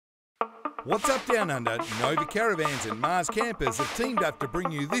What's Up Downunder, Nova Caravans and Mars Campers have teamed up to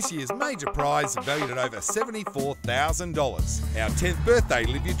bring you this year's major prize valued at over $74,000. Our 10th birthday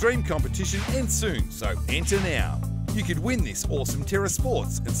Live Your Dream competition ends soon, so enter now. You could win this awesome Terra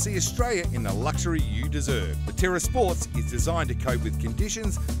Sports and see Australia in the luxury you deserve. The Terra Sports is designed to cope with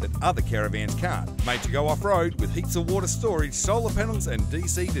conditions that other caravans can't. Made to go off-road with heaps of water storage, solar panels and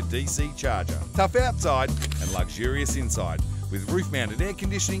DC to DC charger. Tough outside and luxurious inside, with roof-mounted air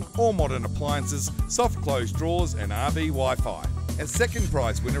conditioning, all modern appliances, soft closed drawers and RV Wi-Fi. And second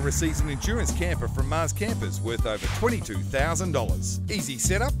prize winner receives an endurance camper from Mars Campers worth over $22,000. Easy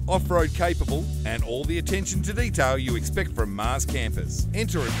setup, off-road capable, and all the attention to detail you expect from Mars Campers.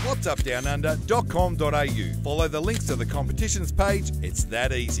 Enter at whatsupdownunder.com.au. Follow the links to the competitions page. It's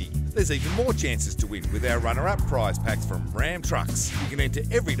that easy. There's even more chances to win with our runner-up prize packs from Ram Trucks. You can enter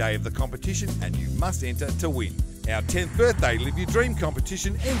every day of the competition and you must enter to win. Our 10th birthday Live Your Dream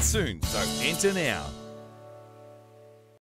competition ends soon, so enter now.